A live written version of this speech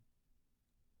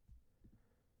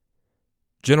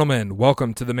Gentlemen,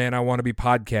 welcome to the Man I Want to Be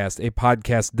podcast, a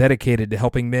podcast dedicated to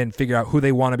helping men figure out who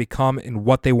they want to become and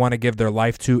what they want to give their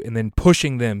life to, and then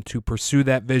pushing them to pursue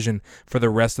that vision for the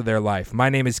rest of their life. My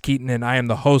name is Keaton, and I am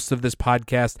the host of this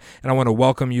podcast, and I want to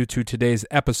welcome you to today's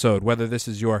episode. Whether this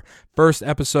is your first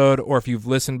episode or if you've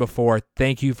listened before,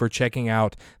 thank you for checking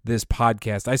out this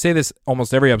podcast. I say this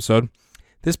almost every episode.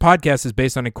 This podcast is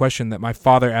based on a question that my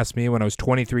father asked me when I was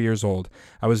 23 years old.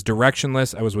 I was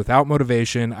directionless. I was without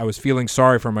motivation. I was feeling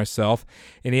sorry for myself.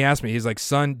 And he asked me, he's like,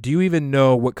 "Son, do you even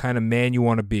know what kind of man you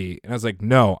want to be?" And I was like,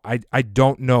 "No, I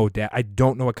don't know, Dad. I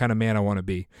don't know what kind of man I want to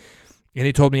be." And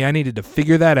he told me I needed to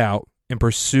figure that out and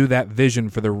pursue that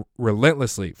vision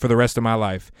relentlessly for the rest of my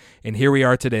life. And here we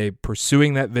are today,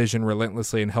 pursuing that vision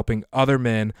relentlessly and helping other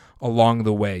men along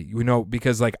the way. You know,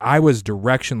 because I was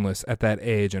directionless at that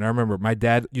age, and I remember my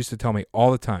dad used to tell me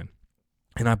all the time,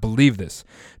 and I believe this: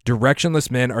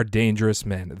 directionless men are dangerous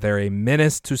men. They're a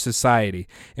menace to society.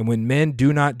 And when men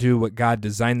do not do what God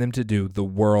designed them to do, the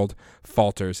world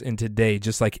falters. And today,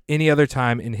 just like any other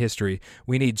time in history,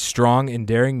 we need strong and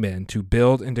daring men to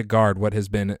build and to guard what has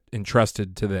been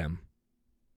entrusted to them.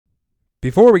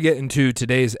 Before we get into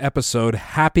today's episode,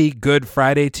 happy Good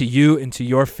Friday to you and to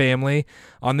your family.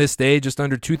 On this day, just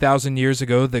under 2,000 years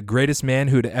ago, the greatest man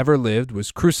who'd ever lived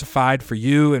was crucified for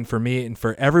you and for me and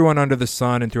for everyone under the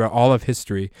sun and throughout all of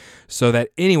history, so that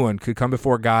anyone could come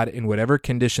before God in whatever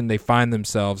condition they find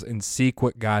themselves and seek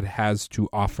what God has to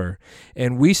offer.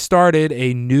 And we started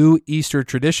a new Easter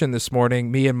tradition this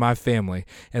morning, me and my family,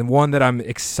 and one that I'm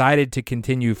excited to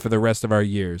continue for the rest of our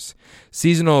years.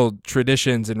 Seasonal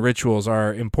traditions and rituals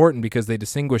are important because they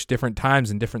distinguish different times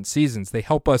and different seasons. They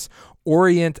help us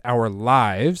orient our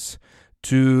lives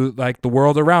to the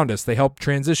world around us. They help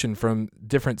transition from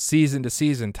different season to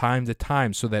season, time to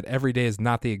time, so that every day is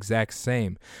not the exact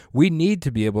same. We need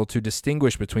to be able to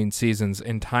distinguish between seasons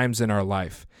and times in our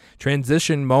life.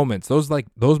 Transition moments, those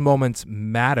moments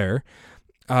matter.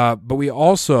 But we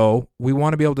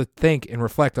want to be able to think and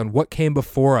reflect on what came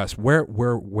before us. Where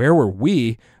were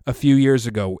we a few years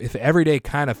ago? If every day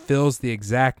kind of feels the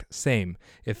exact same,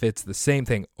 if it's the same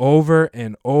thing over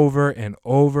and over and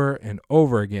over and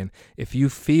over again, if you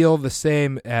feel the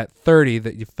same at 30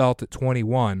 that you felt at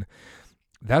 21,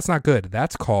 that's not good.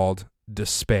 That's called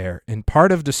despair. And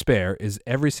part of despair is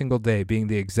every single day being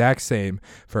the exact same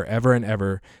forever and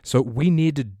ever. So we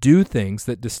need to do things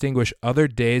that distinguish other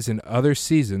days and other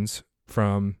seasons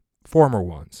from former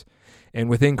ones. And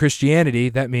within Christianity,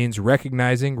 that means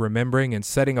recognizing, remembering, and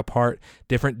setting apart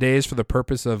different days for the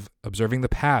purpose of observing the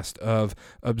past, of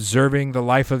observing the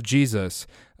life of Jesus.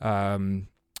 Things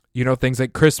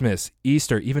like Christmas,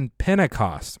 Easter, even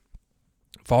Pentecost,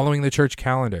 following the church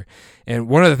calendar. And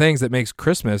one of the things that makes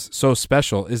Christmas so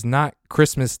special is not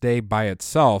Christmas Day by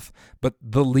itself, but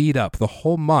the lead up, the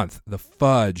whole month, the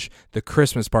fudge, the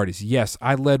Christmas parties. Yes,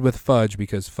 I led with fudge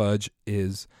because fudge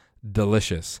is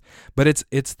delicious. But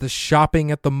it's the shopping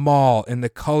at the mall and the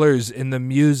colors and the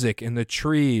music and the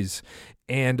trees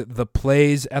and the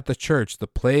plays at the church, the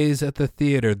plays at the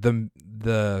theater,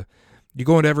 you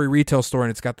go into every retail store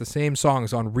and it's got the same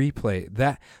songs on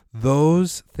replay.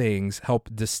 Those things help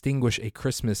distinguish a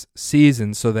Christmas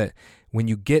season so that when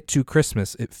you get to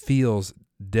Christmas, it feels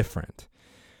different.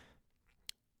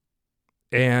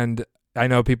 And I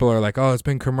know people are like, "Oh, it's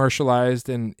been commercialized."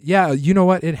 And yeah, you know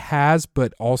what? It has,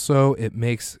 but also it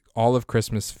makes all of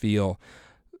Christmas feel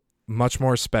much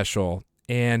more special.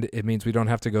 And it means we don't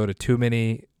have to go to too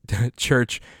many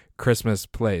church Christmas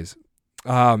plays.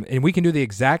 And we can do the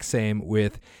exact same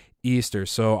with Easter.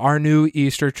 So our new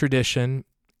Easter tradition,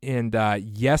 and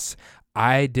yes,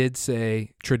 I did say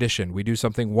tradition. We do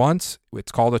something once,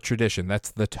 it's called a tradition.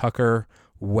 That's the Tucker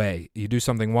way. You do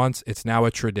something once, it's now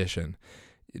a tradition.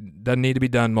 It doesn't need to be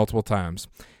done multiple times.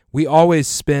 We always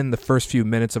spend the first few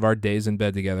minutes of our days in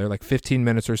bed together, like 15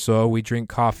 minutes or so. We drink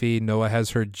coffee. Noah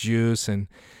has her juice, and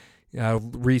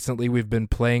recently we've been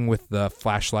playing with the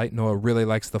flashlight. Noah really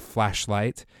likes the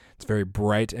flashlight. It's very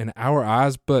bright in our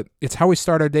eyes, but it's how we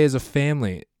start our day as a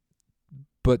family.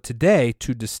 But today,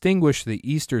 to distinguish the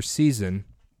Easter season,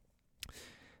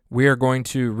 we are going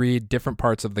to read different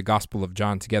parts of the Gospel of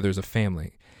John together as a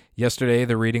family. Yesterday,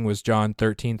 the reading was John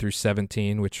 13 through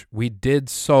 17, which we did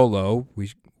solo.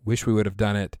 We wish we would have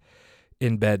done it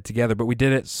in bed together, but we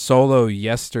did it solo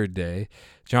yesterday.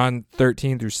 John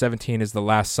 13 through 17 is the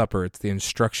Last Supper. It's the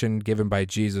instruction given by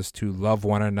Jesus to love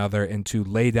one another and to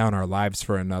lay down our lives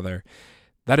for another.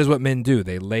 That is what men do.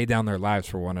 They lay down their lives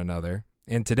for one another.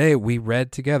 And today we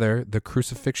read together the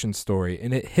crucifixion story,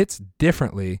 and it hits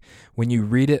differently when you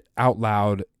read it out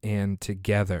loud and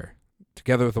together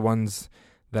with the ones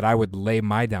that I would lay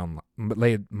my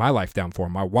life down for,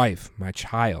 my wife, my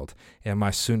child, and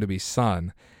my soon-to-be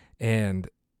son. And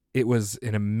it was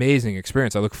an amazing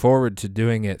experience. I look forward to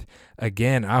doing it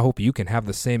again. I hope you can have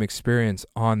the same experience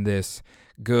on this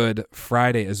Good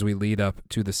Friday as we lead up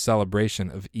to the celebration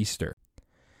of Easter.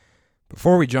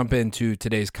 Before we jump into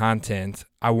today's content,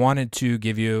 I wanted to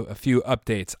give you a few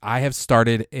updates. I have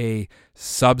started a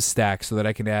Substack so that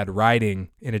I can add writing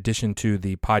in addition to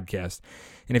the podcast.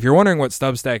 And if you're wondering what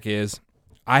Substack is,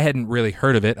 I hadn't really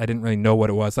heard of it. I didn't really know what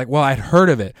it was. I'd heard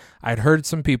of it. I'd heard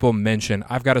some people mention,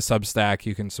 I've got a Substack.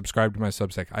 You can subscribe to my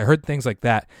Substack. I heard things like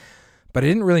that, but I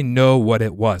didn't really know what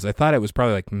it was. I thought it was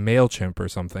probably like MailChimp or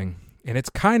something. And it's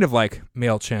kind of like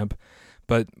MailChimp,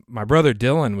 but my brother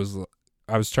Dylan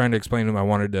I was trying to explain to him I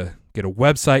wanted to get a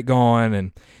website going,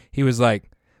 and he was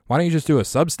like, why don't you just do a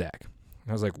Substack? And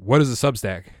I was like, what is a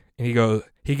Substack? And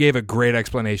he gave a great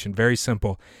explanation, very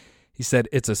simple. He said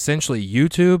it's essentially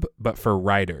YouTube, but for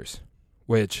writers,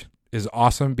 which is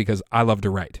awesome because I love to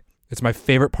write. It's my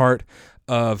favorite part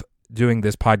of doing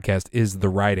this podcast is the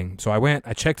writing. So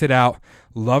I checked it out,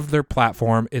 loved their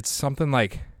platform. It's something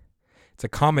like, it's a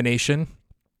combination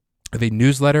of a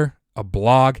newsletter, a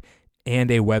blog,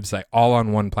 and a website all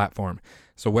on one platform.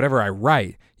 So whatever I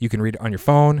write, you can read it on your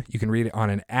phone, you can read it on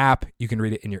an app, you can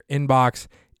read it in your inbox.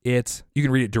 You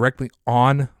can read it directly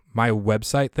on my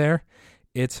website there.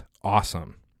 It's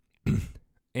awesome.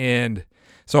 And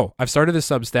so I've started a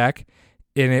Substack,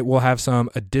 and it will have some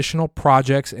additional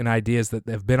projects and ideas that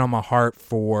have been on my heart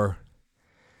for,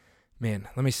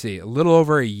 let me see, a little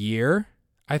over a year,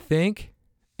 I think.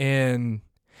 And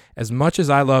as much as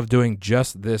I love doing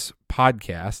just this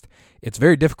podcast, it's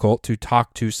very difficult to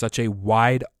talk to such a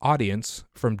wide audience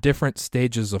from different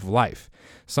stages of life.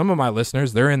 Some of my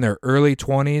listeners, they're in their early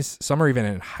 20s, some are even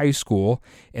in high school,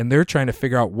 and they're trying to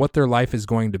figure out what their life is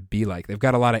going to be like. They've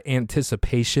got a lot of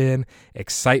anticipation,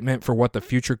 excitement for what the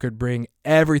future could bring.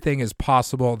 Everything is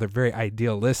possible. They're very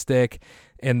idealistic,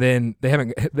 and then they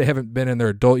haven't been in their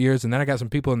adult years. And then I got some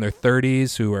people in their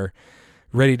 30s who are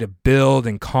ready to build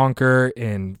and conquer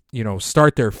and,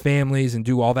 start their families and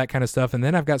do all that kind of stuff. And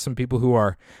then I've got some people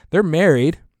they're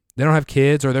married, they don't have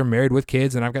kids, or they're married with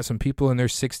kids. And I've got some people in their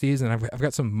 60s, and I've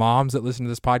got some moms that listen to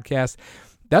this podcast.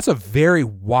 That's a very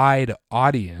wide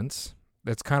audience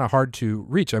that's kind of hard to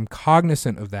reach. I'm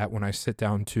cognizant of that when I sit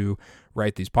down to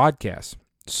write these podcasts.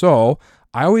 So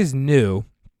I always knew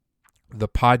the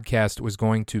podcast was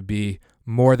going to be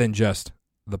more than just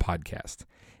the podcast.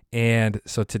 And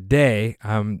so today,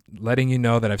 I'm letting you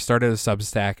know that I've started a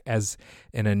Substack as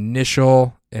an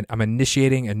initial, and I'm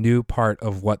initiating a new part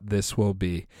of what this will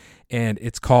be. And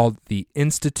it's called the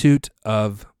Institute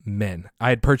of Men.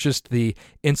 I had purchased the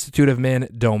Institute of Men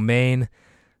domain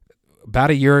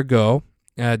about a year ago.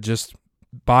 Just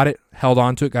bought it, held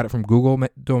on to it, got it from Google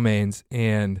Domains,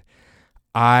 and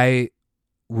I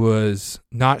was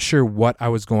not sure what I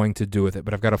was going to do with it,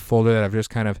 but I've got a folder that I've just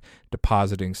kind of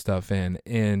depositing stuff in,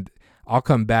 and I'll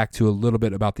come back to a little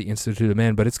bit about the Institute of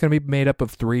Men, but it's going to be made up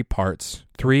of 3 parts,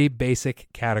 3 basic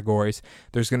categories.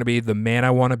 There's going to be the man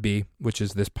I want to be, which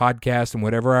is this podcast and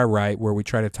whatever I write, where we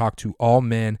try to talk to all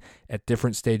men at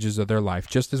different stages of their life,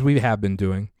 just as we have been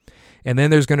doing. And then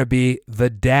there's going to be the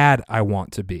dad I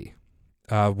want to be,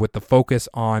 with the focus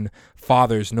on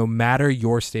fathers, no matter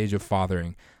your stage of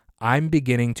fathering. I'm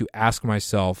beginning to ask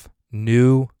myself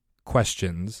new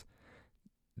questions,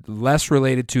 less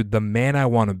related to the man I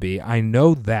want to be. I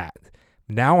know that.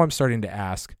 Now I'm starting to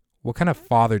ask, what kind of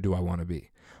father do I want to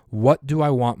be? What do I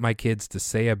want my kids to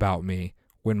say about me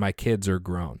when my kids are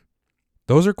grown?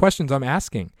 Those are questions I'm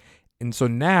asking. And so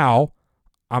now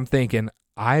I'm thinking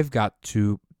I've got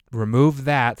to remove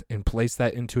that and place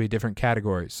that into a different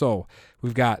category. So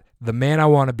we've got the man I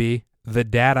want to be, the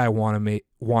dad I want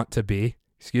to be,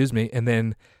 and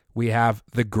then we have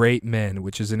the great men,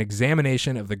 which is an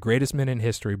examination of the greatest men in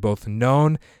history, both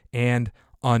known and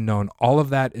unknown. All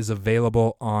of that is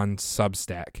available on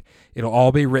Substack. It'll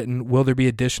all be written. Will there be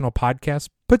additional podcasts?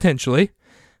 Potentially.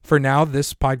 For now,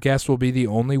 this podcast will be the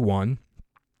only one.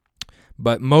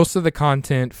 But most of the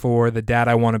content for the dad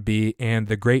I want to be and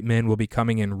the great men will be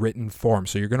coming in written form.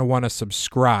 So you're going to want to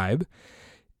subscribe.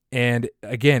 And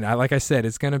again, like I said,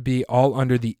 it's going to be all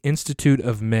under the Institute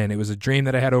of Men. It was a dream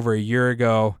that I had over a year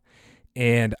ago.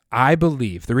 And I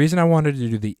believe the reason I wanted to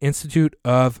do the Institute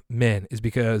of Men is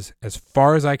because, as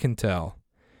far as I can tell,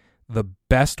 the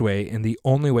best way and the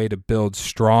only way to build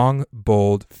strong,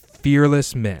 bold,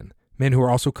 fearless men who are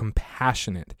also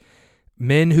compassionate,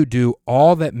 men who do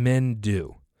all that men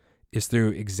do, is through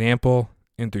example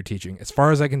and through teaching. As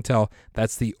far as I can tell,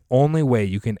 that's the only way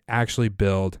you can actually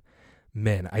build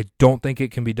men. I don't think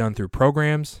it can be done through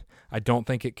programs. I don't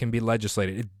think it can be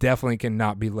legislated. It definitely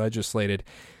cannot be legislated.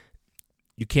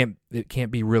 It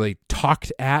can't be really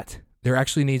talked at. There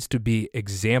actually needs to be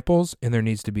examples, and there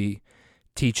needs to be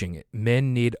teaching it.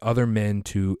 Men need other men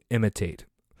to imitate.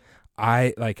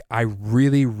 I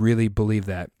really, really believe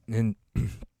that. And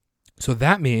so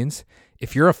that means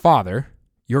if you're a father,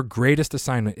 your greatest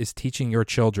assignment is teaching your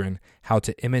children how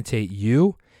to imitate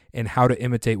you and how to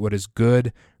imitate what is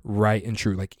good, right, and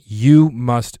true. Like, you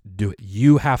must do it.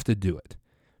 You have to do it.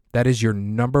 That is your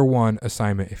number one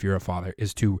assignment if you're a father,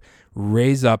 is to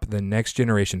raise up the next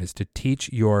generation, is to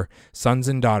teach your sons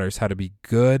and daughters how to be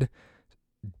good,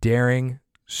 daring,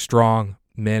 strong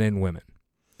men and women.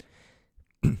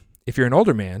 If you're an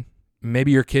older man,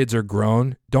 maybe your kids are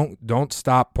grown, don't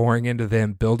stop pouring into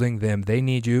them, building them. They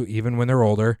need you even when they're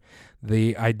older.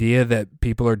 The idea that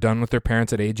people are done with their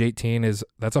parents at age 18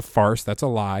 that's a farce. That's a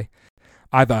lie.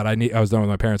 I thought I was done with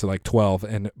my parents at like 12,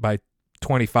 and by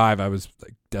 25 I was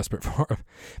like desperate for them.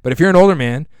 But if you're an older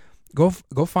man, go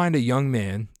find a young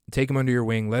man, take him under your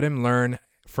wing, let him learn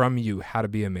from you how to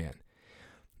be a man.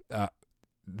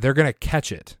 They're going to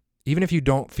catch it. Even if you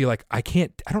don't feel like, I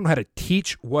don't know how to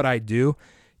teach what I do.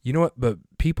 You know what? But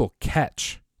people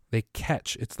catch. They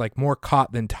catch. It's like more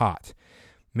caught than taught.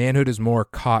 Manhood is more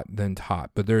caught than taught,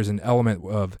 but there's an element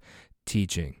of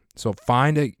teaching. So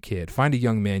find a kid, find a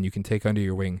young man you can take under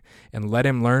your wing and let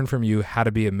him learn from you how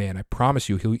to be a man. I promise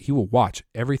you, he will watch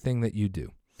everything that you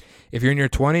do. If you're in your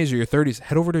 20s or your 30s,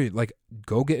 head over to,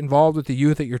 go get involved with the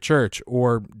youth at your church,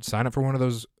 or sign up for one of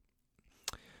those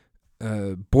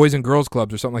boys and girls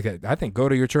clubs or something like that. I think go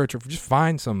to your church, or just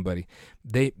find somebody.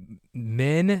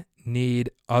 Men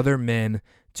need other men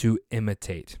to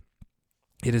imitate.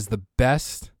 It is the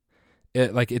best.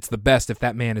 It's the best if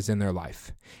that man is in their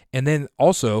life. And then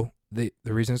also, the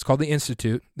reason it's called the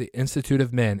Institute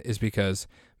of Men, is because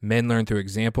men learn through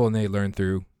example and they learn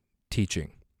through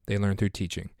teaching.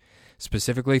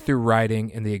 Specifically through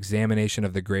writing and the examination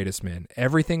of the greatest men.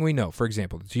 Everything we know, for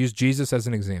example, to use Jesus as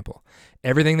an example,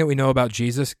 everything that we know about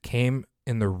Jesus came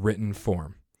in the written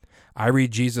form. I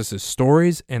read Jesus'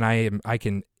 stories, and I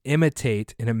can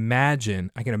imitate and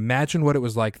imagine. I can imagine what it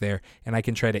was like there, and I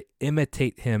can try to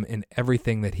imitate him in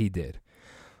everything that he did.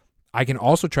 I can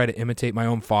also try to imitate my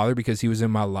own father because he was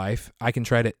in my life. I can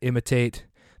try to imitate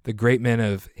the great men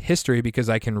of history because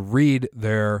I can read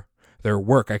their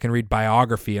work. I can read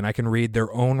biography, and I can read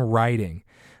their own writing.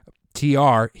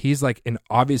 TR, he's like an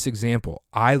obvious example.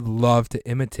 I love to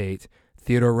imitate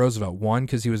Theodore Roosevelt. 1,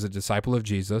 because he was a disciple of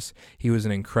Jesus. He was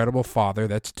an incredible father.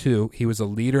 That's 2. He was a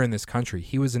leader in this country.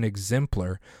 He was an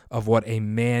exemplar of what a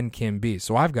man can be.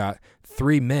 So I've got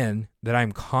 3 men that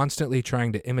I'm constantly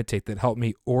trying to imitate that help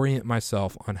me orient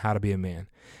myself on how to be a man.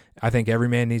 I think every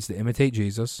man needs to imitate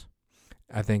Jesus.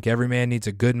 I think every man needs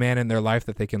a good man in their life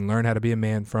that they can learn how to be a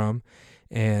man from.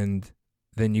 And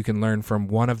then you can learn from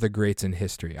one of the greats in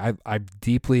history. I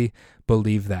deeply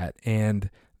believe that. And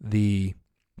the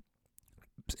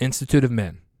Institute of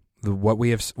Men,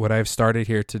 what I've started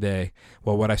here today,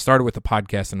 what I started with the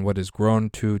podcast and what has grown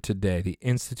to today, the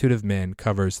Institute of Men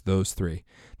covers those 3.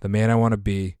 The man I want to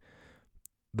be,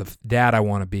 the dad I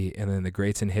want to be, and then the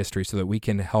greats in history, so that we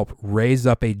can help raise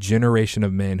up a generation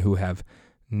of men who have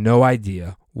no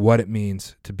idea what it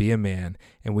means to be a man,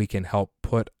 and we can help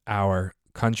put our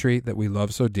country that we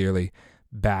love so dearly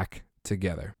back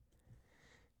together.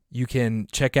 You can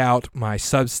check out my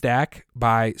Substack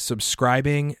by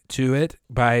subscribing to it.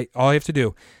 All you have to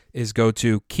do is go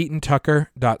to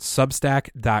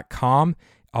keatontucker.substack.com.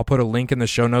 I'll put a link in the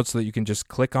show notes so that you can just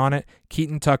click on it.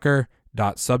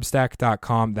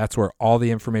 keatontucker.substack.com. That's where all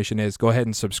the information is. Go ahead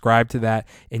and subscribe to that,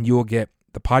 and you will get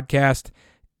the podcast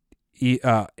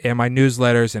and my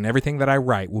newsletters, and everything that I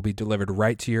write will be delivered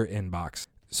right to your inbox.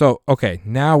 So, okay,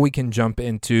 now we can jump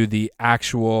into the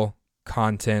actual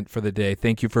content for the day.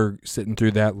 Thank you for sitting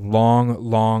through that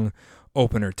long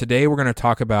opener. Today we're going to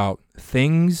talk about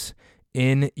things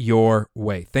in your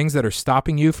way, things that are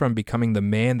stopping you from becoming the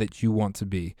man that you want to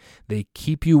be. They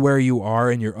keep you where you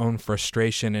are in your own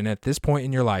frustration, and at this point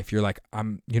in your life, you're like,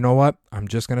 you know what? I'm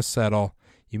just going to settle.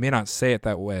 You may not say it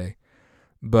that way,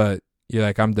 but you're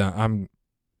like, I'm done.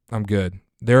 I'm good.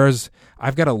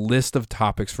 I've got a list of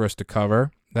topics for us to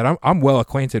cover that I'm well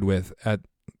acquainted with at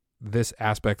this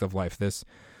aspect of life.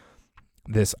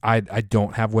 I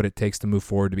don't have what it takes to move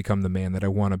forward to become the man that I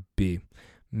want to be.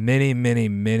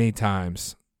 Many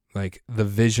times, like, the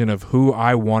vision of who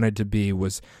I wanted to be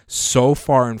was so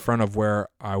far in front of where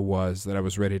I was that I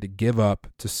was ready to give up,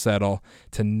 to settle,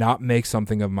 to not make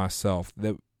something of myself.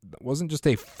 That wasn't just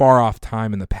a far off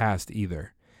time in the past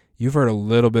either. You've heard a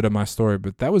little bit of my story,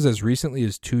 but that was as recently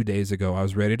as 2 days ago. I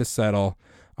was ready to settle.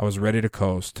 I was ready to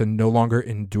coast, to no longer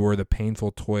endure the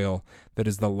painful toil that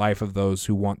is the life of those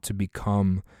who want to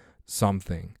become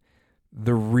something.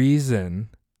 The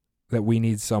reason that we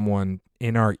need someone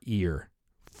in our ear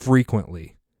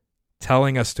frequently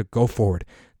telling us to go forward,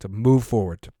 to move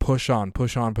forward, to push on,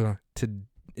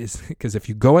 is because if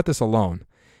you go at this alone,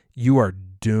 you are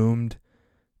doomed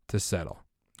to settle.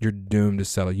 You're doomed to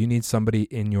settle. You need somebody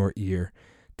in your ear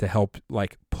to help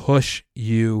push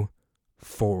you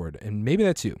forward. And maybe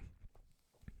that's you.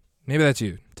 Maybe that's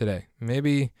you today.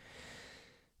 Maybe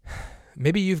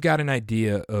you've got an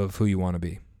idea of who you want to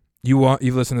be.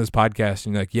 You've listened to this podcast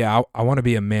and you're like, yeah, I want to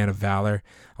be a man of valor.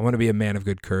 I want to be a man of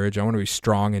good courage. I want to be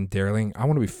strong and daring. I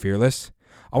want to be fearless.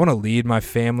 I want to lead my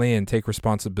family and take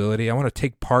responsibility. I want to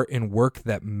take part in work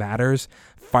that matters,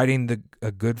 fighting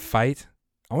a good fight.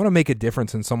 I want to make a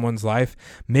difference in someone's life,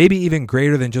 maybe even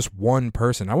greater than just one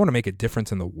person. I want to make a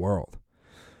difference in the world.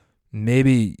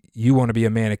 Maybe you want to be a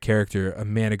man of character, a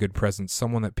man of good presence,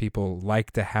 someone that people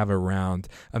like to have around,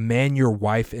 a man your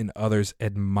wife and others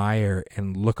admire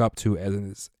and look up to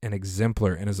as an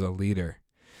exemplar and as a leader.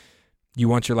 You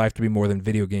want your life to be more than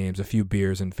video games, a few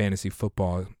beers, and fantasy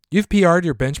football. You've PR'd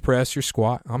your bench press, your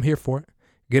squat. I'm here for it.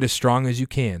 Get as strong as you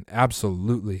can.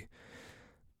 Absolutely.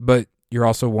 But you're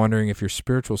also wondering if your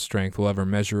spiritual strength will ever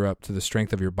measure up to the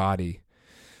strength of your body,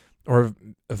 or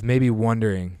of maybe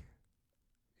wondering,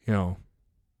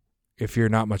 if you're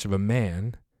not much of a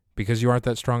man because you aren't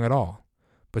that strong at all,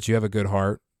 but you have a good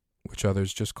heart, which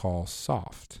others just call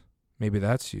soft. Maybe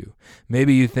that's you.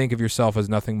 Maybe you think of yourself as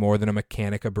nothing more than a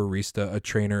mechanic, a barista, a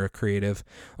trainer, a creative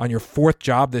on your fourth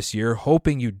job this year,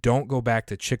 hoping you don't go back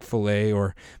to Chik-fil-a,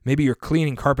 or maybe you're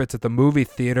cleaning carpets at the movie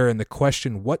theater and the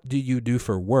question, what do you do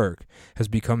for work, has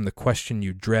become the question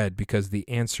you dread because the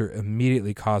answer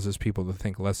immediately causes people to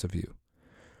think less of you.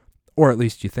 Or at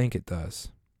least you think it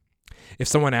does. If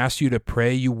someone asked you to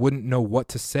pray, you wouldn't know what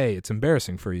to say. It's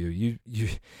embarrassing for you.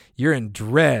 You're in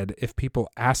dread if people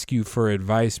ask you for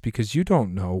advice because you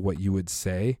don't know what you would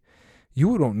say.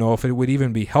 You don't know if it would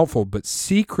even be helpful, but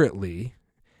secretly,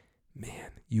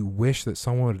 man, you wish that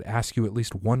someone would ask you at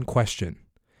least one question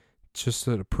just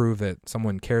to prove that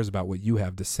someone cares about what you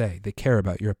have to say. They care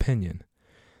about your opinion.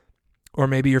 Or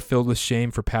maybe you're filled with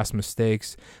shame for past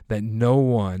mistakes that no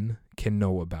one can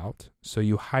know about, so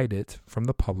you hide it from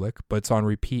the public, but it's on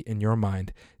repeat in your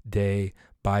mind day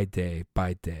by day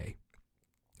by day.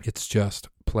 It's just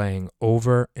playing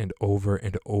over and over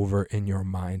and over in your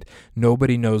mind.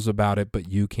 Nobody knows about it, but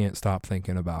you can't stop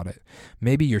thinking about it.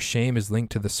 Maybe your shame is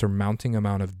linked to the surmounting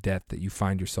amount of debt that you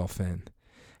find yourself in.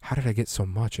 How did I get so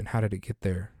much, and how did it get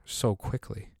there so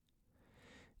quickly?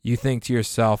 You think to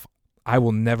yourself, I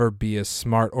will never be as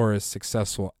smart or as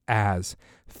successful as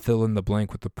fill in the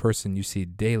blank with the person you see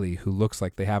daily who looks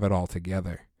like they have it all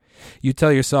together. You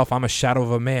tell yourself, I'm a shadow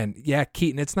of a man. Yeah,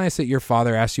 Keaton, it's nice that your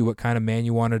father asked you what kind of man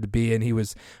you wanted to be, and he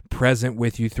was present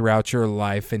with you throughout your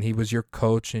life, and he was your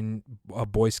coach and a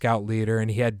Boy Scout leader,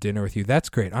 and he had dinner with you. That's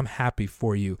great. I'm happy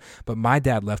for you. But my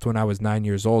dad left when I was 9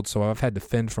 years old, so I've had to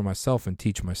fend for myself and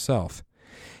teach myself.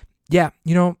 Yeah,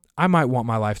 I might want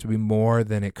my life to be more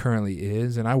than it currently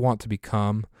is, and I want to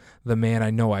become the man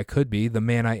I know I could be, the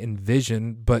man I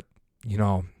envision, but,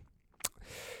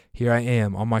 here I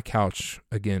am on my couch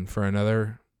again for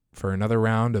another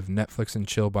round of Netflix and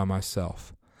chill by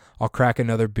myself. I'll crack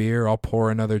another beer, I'll pour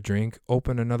another drink,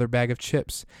 open another bag of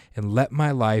chips, and let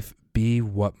my life be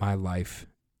what my life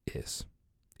is.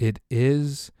 It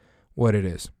is what it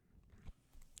is.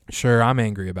 Sure, I'm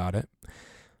angry about it,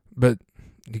 but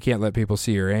you can't let people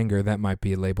see your anger. That might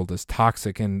be labeled as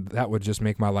toxic, and that would just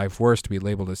make my life worse to be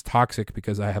labeled as toxic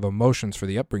because I have emotions for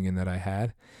the upbringing that I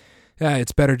had. Yeah,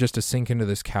 it's better just to sink into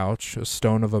this couch, a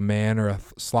stone of a man or a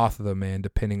sloth of a man,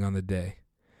 depending on the day.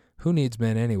 Who needs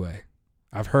men anyway?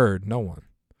 I've heard no one.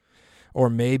 Or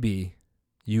maybe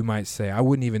you might say, I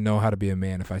wouldn't even know how to be a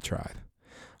man if I tried.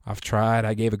 I've tried.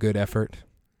 I gave a good effort.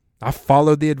 I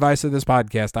followed the advice of this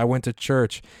podcast. I went to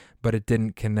church, but it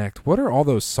didn't connect. What are all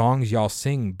those songs y'all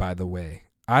sing, by the way?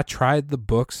 I tried the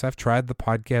books. I've tried the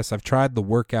podcasts. I've tried the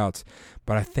workouts,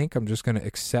 but I think I'm just going to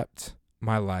accept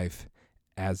my life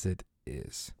as it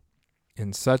is.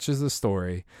 And such is the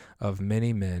story of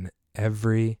many men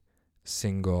every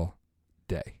single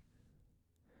day.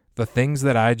 The things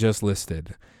that I just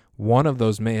listed, one of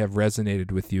those may have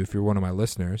resonated with you if you're one of my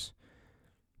listeners,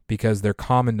 because they're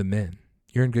common to men.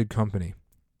 You're in good company.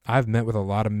 I've met with a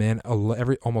lot of men.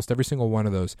 Almost every single one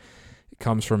of those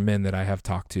comes from men that I have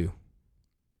talked to.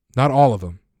 Not all of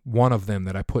them. One of them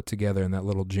that I put together in that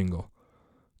little jingle.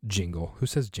 Jingle. Who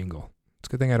says jingle? It's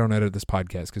a good thing I don't edit this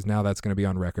podcast because now that's going to be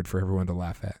on record for everyone to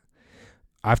laugh at.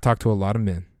 I've talked to a lot of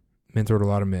men, mentored a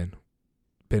lot of men.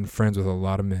 been friends with a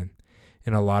lot of men,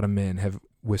 and a lot of men have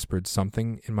whispered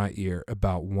something in my ear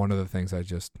about one of the things I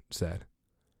just said.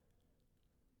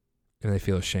 And they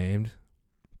feel ashamed,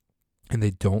 and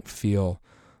they don't feel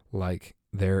like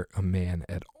they're a man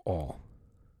at all.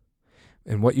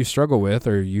 And what you struggle with,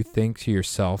 or you think to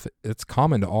yourself, it's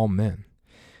common to all men.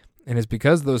 And it's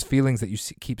because those feelings that you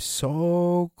keep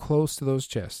so close to those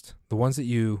chests, the ones that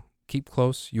you keep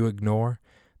close, you ignore,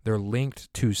 they're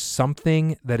linked to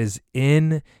something that is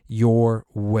in your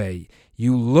way.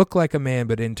 You look like a man,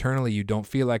 but internally you don't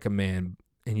feel like a man,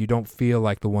 and you don't feel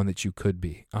like the one that you could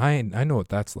be. I know what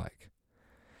that's like.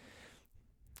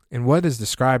 And what is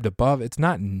described above, it's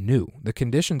not new. The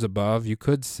conditions above, you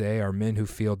could say, are men who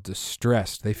feel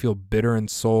distressed. They feel bitter in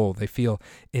soul. They feel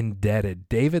indebted.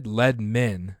 David led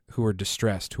men who were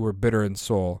distressed, who were bitter in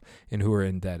soul, and who were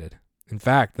indebted. In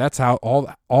fact, that's how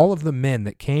all of the men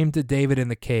that came to David in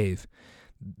the cave,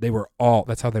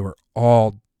 that's how they were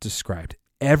all described.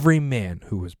 Every man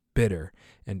who was bitter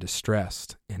and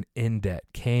distressed and in debt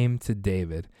came to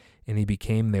David, and he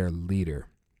became their leader.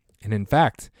 And in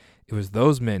fact, it was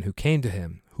those men who came to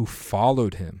him, who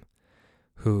followed him,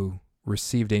 who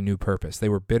received a new purpose. They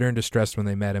were bitter and distressed when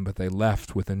they met him, but they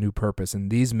left with a new purpose.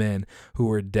 And these men who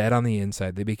were dead on the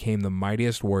inside, they became the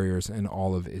mightiest warriors in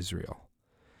all of Israel.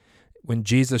 When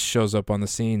Jesus shows up on the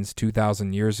scenes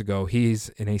 2,000 years ago, he's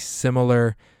in a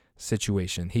similar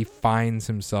situation. He finds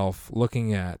himself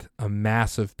looking at a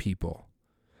mass of people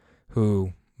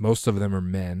who, most of them are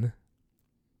men,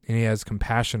 and he has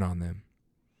compassion on them.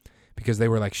 Because they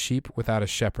were like sheep without a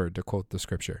shepherd, to quote the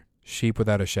scripture. Sheep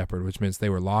without a shepherd, which means they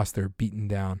were lost, they were beaten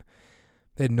down.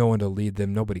 They had no one to lead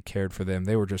them. Nobody cared for them.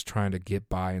 They were just trying to get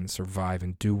by and survive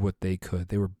and do what they could.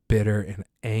 They were bitter and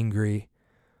angry,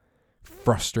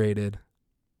 frustrated.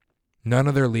 None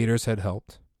of their leaders had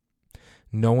helped.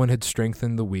 No one had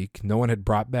strengthened the weak. No one had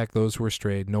brought back those who were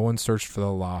strayed. No one searched for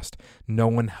the lost. No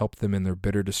one helped them in their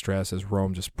bitter distress as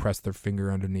Rome just pressed their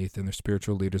finger underneath, and their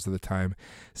spiritual leaders of the time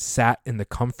sat in the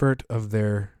comfort of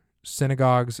their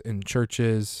synagogues and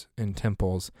churches and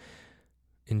temples,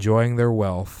 enjoying their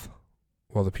wealth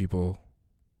while the people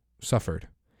suffered.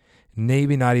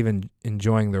 Maybe not even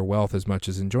enjoying their wealth as much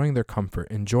as enjoying their comfort,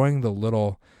 enjoying the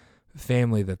little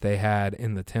family that they had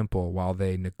in the temple while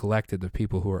they neglected the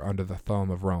people who were under the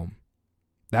thumb of Rome.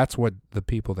 That's what the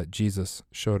people that Jesus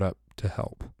showed up to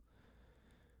help.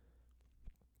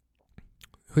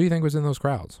 Who do you think was in those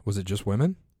crowds? Was it just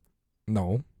women?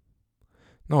 No,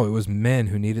 it was men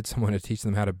who needed someone to teach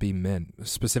them how to be men, a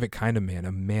specific kind of man,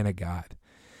 a man of God.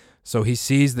 So he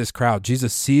sees this crowd.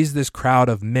 Jesus sees this crowd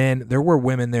of men. There were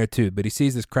women there too, but he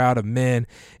sees this crowd of men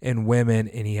and women,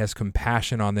 and he has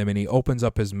compassion on them, and he opens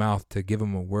up his mouth to give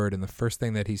them a word. And the first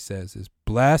thing that he says is,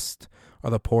 "Blessed are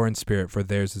the poor in spirit, for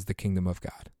theirs is the kingdom of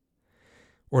God."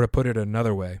 Or to put it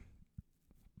another way,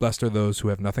 blessed are those who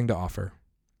have nothing to offer.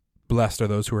 Blessed are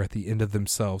those who are at the end of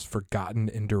themselves, forgotten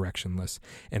and directionless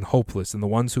and hopeless, and the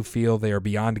ones who feel they are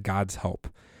beyond God's help.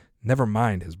 Never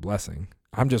mind his blessing.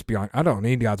 I don't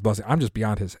need God's blessing. I'm just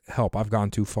beyond his help. I've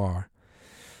gone too far.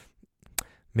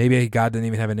 Maybe God didn't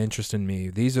even have an interest in me.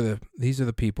 These are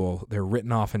the people. They're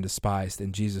written off and despised.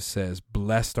 And Jesus says,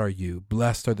 blessed are you.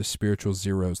 Blessed are the spiritual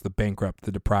zeros, the bankrupt,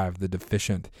 the deprived, the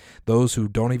deficient, those who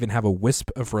don't even have a wisp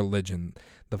of religion.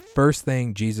 The first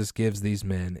thing Jesus gives these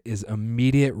men is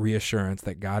immediate reassurance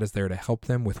that God is there to help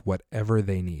them with whatever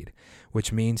they need,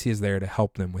 which means he is there to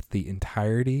help them with the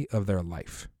entirety of their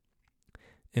life.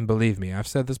 And believe me, I've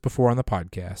said this before on the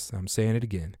podcast. I'm saying it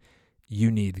again. You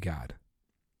need God.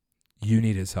 You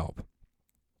need his help.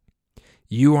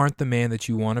 You aren't the man that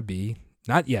you want to be.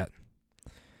 Not yet.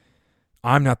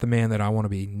 I'm not the man that I want to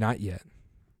be. Not yet.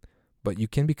 But you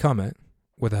can become it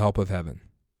with the help of heaven.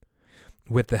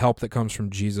 With the help that comes from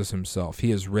Jesus himself.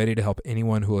 He is ready to help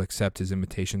anyone who will accept his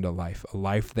invitation to life. A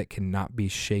life that cannot be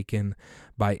shaken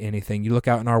by anything. You look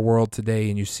out in our world today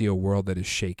and you see a world that is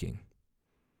shaking.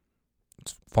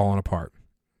 It's falling apart.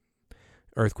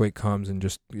 Earthquake comes and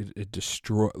just it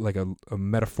destroys, like a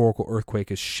metaphorical earthquake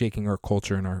is shaking our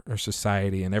culture and our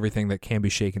society, and everything that can be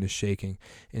shaken is shaking.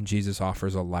 And Jesus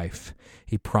offers a life.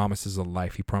 He promises a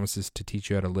life. He promises to teach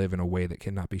you how to live in a way that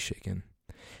cannot be shaken.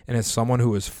 And as someone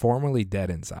who was formerly dead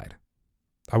inside,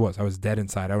 I was dead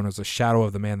inside. I was a shadow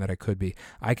of the man that I could be.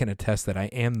 I can attest that I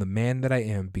am the man that I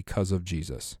am because of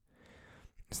Jesus.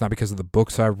 It's not because of the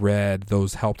books I read.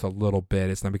 Those helped a little bit.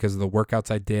 It's not because of the workouts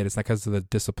I did. It's not because of the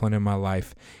discipline in my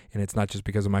life. And it's not just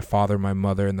because of my father, my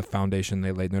mother, and the foundation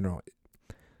they laid. No.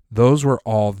 Those were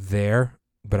all there,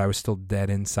 but I was still dead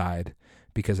inside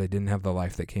because I didn't have the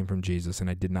life that came from Jesus, and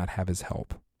I did not have his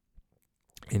help.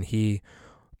 And he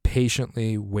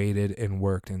patiently waited and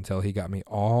worked until he got me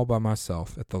all by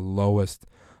myself at the lowest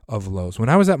of lows. When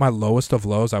I was at my lowest of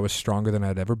lows, I was stronger than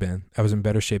I'd ever been. I was in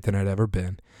better shape than I'd ever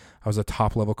been. I was a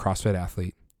top-level CrossFit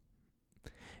athlete.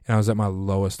 And I was at my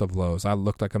lowest of lows. I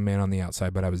looked like a man on the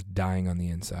outside, but I was dying on the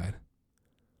inside.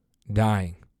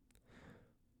 Dying.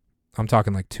 I'm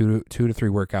talking like two to three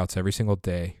workouts every single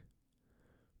day.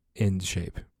 In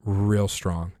shape. Real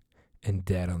strong. And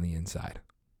dead on the inside.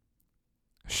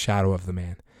 Shadow of the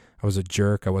man. I was a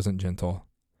jerk. I wasn't gentle.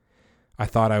 I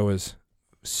thought I was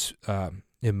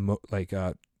like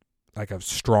a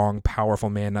strong, powerful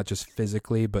man, not just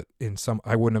physically, but in some,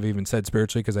 I wouldn't have even said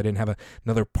spiritually because I didn't have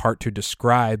another part to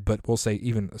describe, but we'll say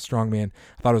even a strong man.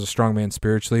 I thought I was a strong man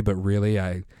spiritually, but really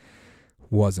I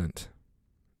wasn't.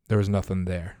 There was nothing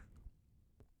there.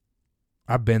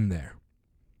 I've been there.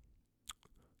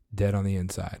 Dead on the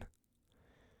inside.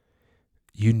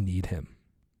 You need him.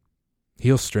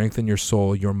 He'll strengthen your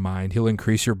soul, your mind. He'll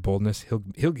increase your boldness. He'll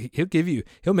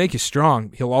make you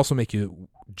strong. He'll also make you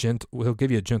gentle. He'll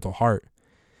give you a gentle heart.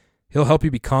 He'll help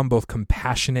you become both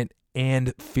compassionate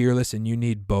and fearless, and you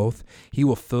need both. He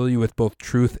will fill you with both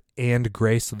truth and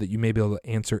grace so that you may be able to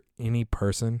answer any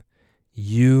person.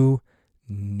 You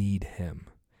need him.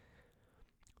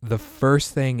 The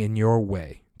first thing in your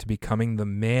way to becoming the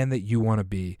man that you want to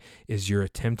be is you're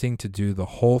attempting to do the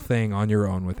whole thing on your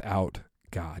own without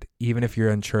God. Even if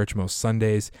you're in church most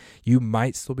Sundays, you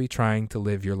might still be trying to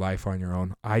live your life on your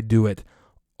own. I do it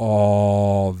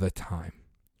all the time.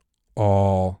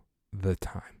 All the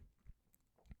time.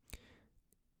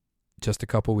 Just a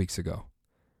couple weeks ago,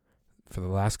 for the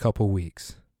last couple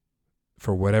weeks,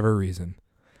 for whatever reason,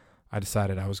 I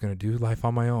decided I was going to do life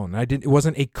on my own. It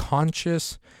wasn't a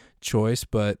conscious choice,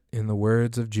 but in the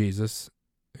words of Jesus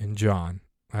in John,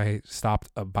 I stopped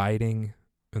abiding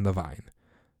in the vine.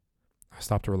 I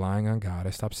stopped relying on God. I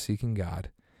stopped seeking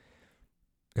God.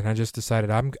 And I just decided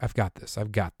I've got this.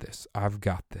 I've got this.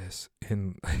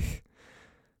 And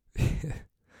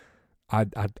I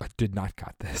did not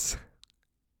got this.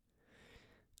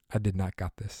 I did not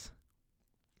got this.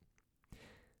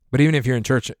 But even if you're in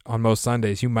church on most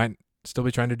Sundays, you might still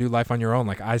be trying to do life on your own.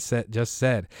 Like I just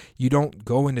said, you don't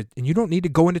need to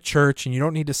go into church, and you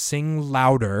don't need to sing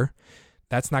louder.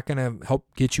 That's not going to help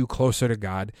get you closer to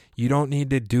God. You don't need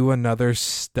to do another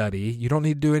study. You don't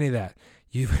need to do any of that.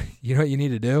 You know what you need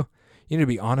to do? You need to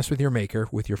be honest with your Maker,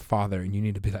 with your Father, and you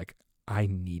need to be like, I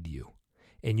need you.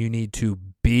 And you need to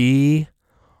be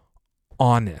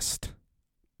honest.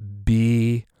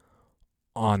 Be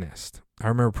honest. I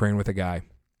remember praying with a guy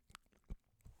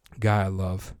I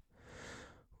love.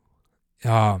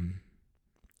 And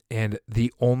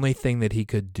the only thing that he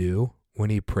could do when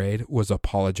he prayed was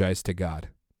apologize to God.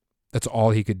 That's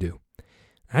all he could do.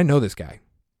 I know this guy.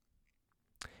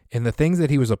 And the things that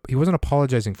he wasn't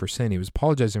apologizing for sin. He was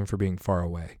apologizing for being far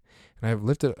away. And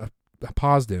I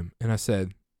paused him and I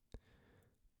said,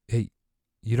 hey,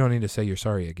 you don't need to say you're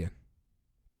sorry again.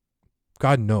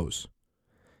 God knows.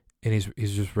 And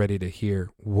he's just ready to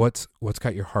hear what's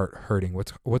got your heart hurting.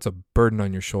 What's a burden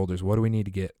on your shoulders? What do we need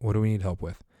to get? What do we need help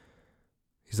with?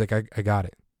 He's like, I got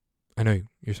it. I know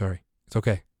you're sorry. It's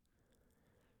okay.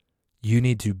 You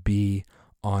need to be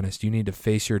honest. You need to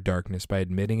face your darkness by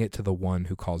admitting it to the one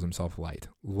who calls himself light.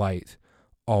 Light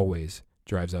always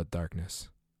drives out darkness.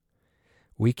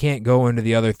 We can't go into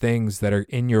the other things that are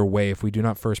in your way if we do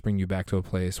not first bring you back to a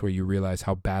place where you realize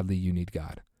how badly you need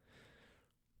God.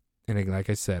 And like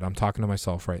I said, I'm talking to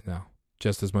myself right now,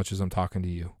 just as much as I'm talking to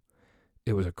you.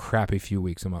 It was a crappy few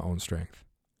weeks of my own strength.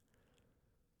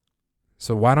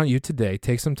 So why don't you today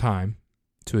take some time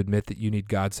to admit that you need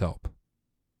God's help?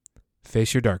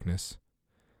 Face your darkness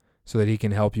so that he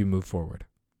can help you move forward.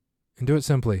 And do it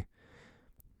simply.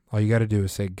 All you got to do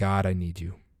is say, God, I need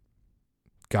you.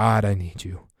 God, I need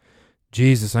you.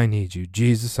 Jesus, I need you.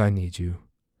 Jesus, I need you.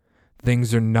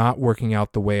 Things are not working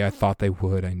out the way I thought they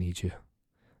would. I need you.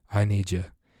 I need you.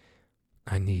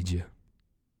 I need you.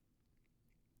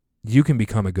 You can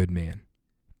become a good man.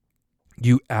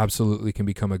 You absolutely can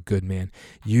become a good man.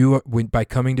 By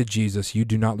coming to Jesus, you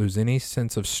do not lose any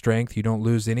sense of strength. You don't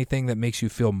lose anything that makes you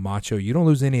feel macho. You don't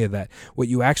lose any of that. What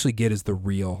you actually get is the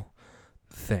real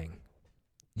thing.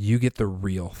 You get the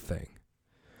real thing.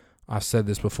 I've said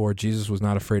this before. Jesus was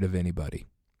not afraid of anybody.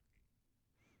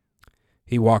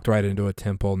 He walked right into a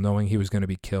temple knowing he was going to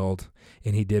be killed,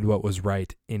 and he did what was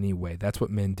right anyway. That's what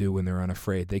men do when they're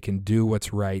unafraid. They can do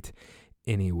what's right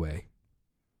anyway.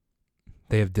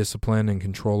 They have discipline and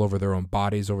control over their own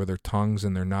bodies, over their tongues,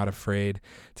 and they're not afraid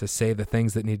to say the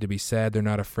things that need to be said. They're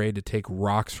not afraid to take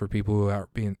rocks for people who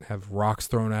have rocks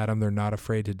thrown at them. They're not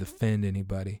afraid to defend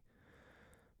anybody.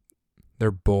 They're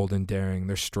bold and daring.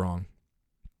 They're strong.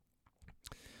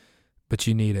 But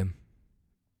you need him.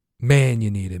 Man, you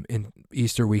need him. And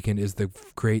Easter weekend is the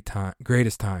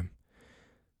greatest time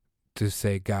to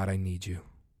say, God, I need you.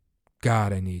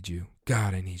 God, I need you.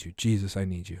 God, I need you. Jesus, I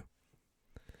need you.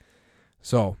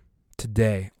 So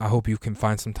today, I hope you can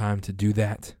find some time to do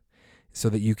that so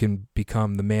that you can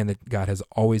become the man that God has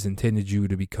always intended you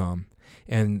to become.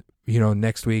 And,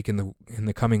 next week in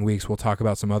the coming weeks, we'll talk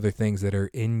about some other things that are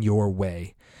in your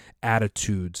way,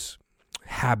 attitudes,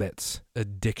 habits,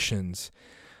 addictions,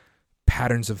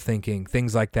 patterns of thinking,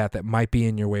 things like that might be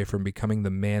in your way from becoming the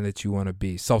man that you want to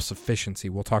be. Self-sufficiency,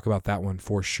 we'll talk about that one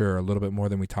for sure, a little bit more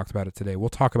than we talked about it today. We'll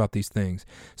talk about these things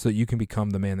so that you can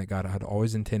become the man that God had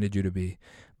always intended you to be.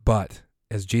 But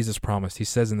as Jesus promised, he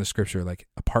says in the scripture,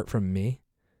 apart from me,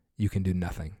 you can do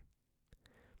nothing.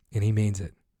 And he means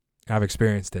it. I've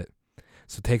experienced it.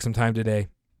 So take some time today,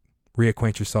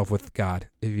 reacquaint yourself with God,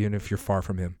 even if you're far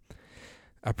from him.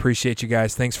 I appreciate you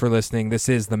guys. Thanks for listening. This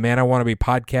is the Man I Want to Be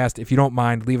podcast. If you don't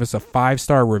mind, leave us a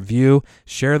 5-star review.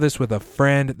 Share this with a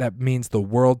friend. That means the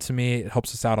world to me. It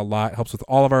helps us out a lot. It helps with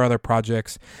all of our other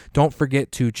projects. Don't forget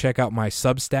to check out my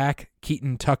Substack,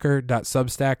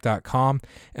 keatontucker.substack.com.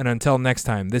 And until next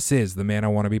time, this is the Man I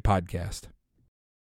Want to Be podcast.